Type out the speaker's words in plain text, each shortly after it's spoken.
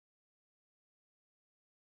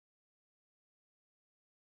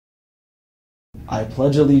I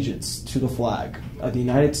pledge allegiance to the flag of the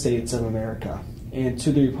United States of America and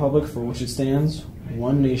to the republic for which it stands,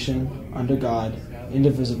 one nation, under God,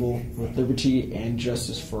 indivisible, with liberty and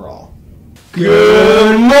justice for all.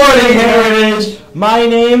 Good morning, Heritage! My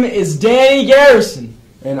name is Danny Garrison.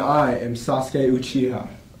 And I am Sasuke Uchiha.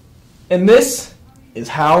 And this is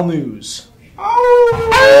HOWL News.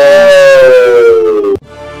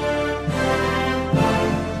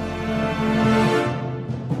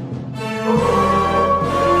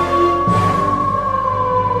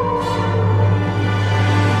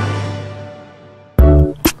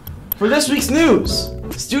 For this week's news,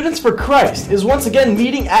 Students for Christ is once again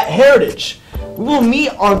meeting at Heritage. We will meet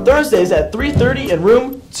on Thursdays at 3:30 in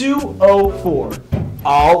room 204.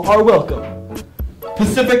 All are welcome.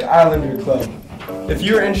 Pacific Islander Club. If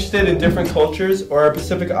you're interested in different cultures or are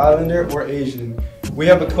Pacific Islander or Asian, we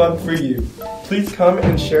have a club for you. Please come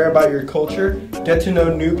and share about your culture, get to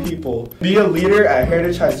know new people, be a leader at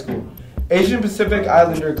Heritage High School. Asian Pacific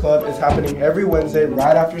Islander Club is happening every Wednesday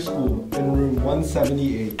right after school in room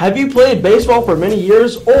 178. Have you played baseball for many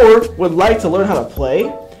years or would like to learn how to play?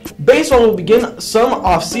 Baseball will begin some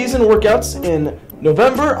off-season workouts in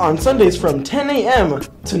November on Sundays from 10 a.m.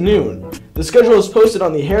 to noon. The schedule is posted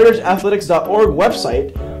on the heritageathletics.org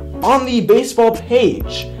website on the baseball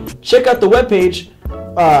page. Check out the webpage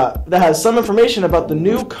that has some information about the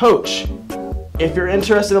new coach. If you're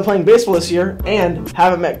interested in playing baseball this year and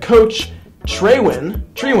haven't met Coach Trewin,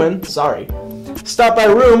 stop by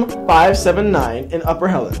room 579 in Upper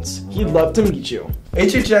Helens. He'd love to meet you.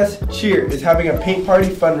 HHS Cheer is having a paint party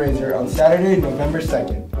fundraiser on Saturday, November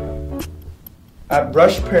 2nd at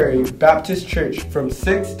Brush Prairie Baptist Church from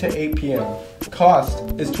 6 to 8 p.m. Cost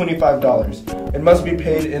is $25 and must be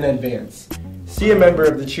paid in advance. See a member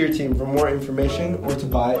of the cheer team for more information or to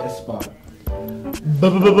buy a spot.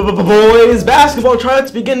 Boys basketball tryouts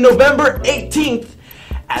begin November 18th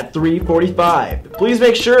at 3:45. Please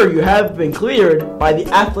make sure you have been cleared by the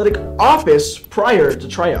athletic office prior to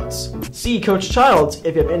tryouts. See Coach Childs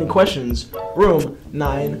if you have any questions. Room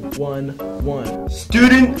 911.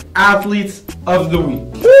 Student Athletes of the Week.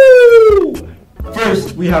 Woo!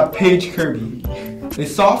 First, we have Paige Kirby, a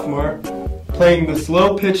sophomore playing the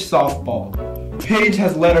slow pitch softball. Paige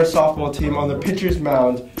has led our softball team on the pitcher's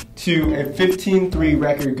mound to a 15-3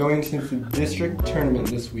 record going into the district tournament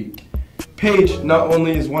this week. Paige not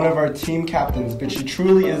only is one of our team captains, but she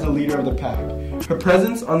truly is a leader of the pack. Her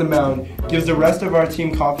presence on the mound gives the rest of our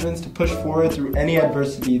team confidence to push forward through any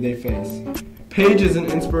adversity they face. Paige is an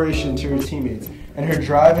inspiration to her teammates, and her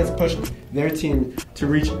drive has pushed their team to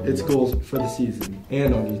reach its goals for the season.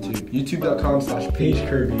 And on YouTube,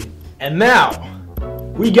 youtube.com/PaigeKirby. And now,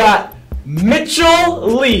 we got Mitchell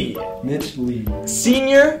Lee. Mitch Lee.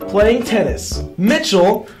 Senior playing tennis.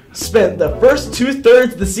 Mitchell spent the first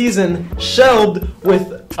 2/3 of the season shelved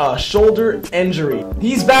with a shoulder injury.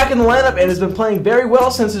 He's back in the lineup and has been playing very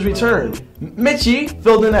well since his return. Mitchie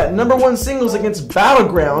filled in at #1 singles against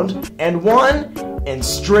Battleground and won in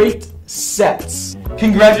straight sets.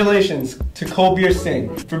 Congratulations to Colbir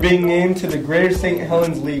Singh for being named to the Greater St.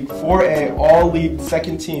 Helens League 4A All-League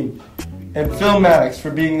second team, and Phil Maddox for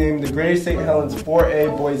being named the Greater St. Helens 4A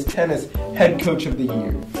Boys Tennis Head Coach of the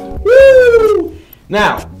Year. Woo!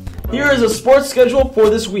 Now, here is a sports schedule for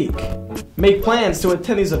this week. Make plans to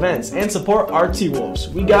attend these events and support our T-Wolves.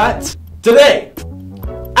 We got today,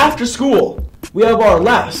 after school, we have our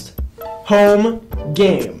last home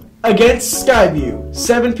game against Skyview,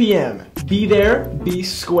 7 p.m. Be there, be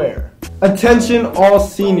square. Attention all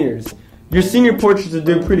seniors. Your senior portraits are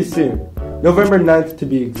due pretty soon, November 9th to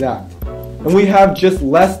be exact. And we have just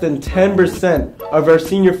less than 10% of our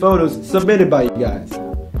senior photos submitted by you guys.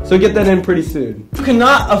 So get that in pretty soon. If you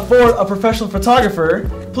cannot afford a professional photographer,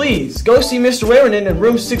 please go see Mr. Waverman in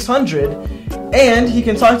room 600, and he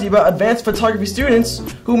can talk to you about advanced photography students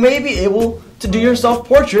who may be able to do your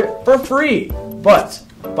self-portrait for free. But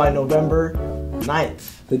by November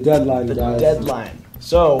 9th. The deadline, guys. Deadline.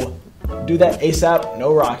 So, do that ASAP,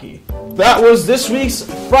 no Rocky. That was this week's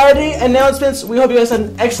Friday announcements. We hope you guys had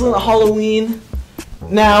an excellent Halloween.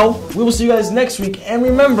 Now, we will see you guys next week. And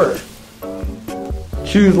remember,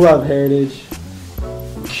 choose love, Heritage.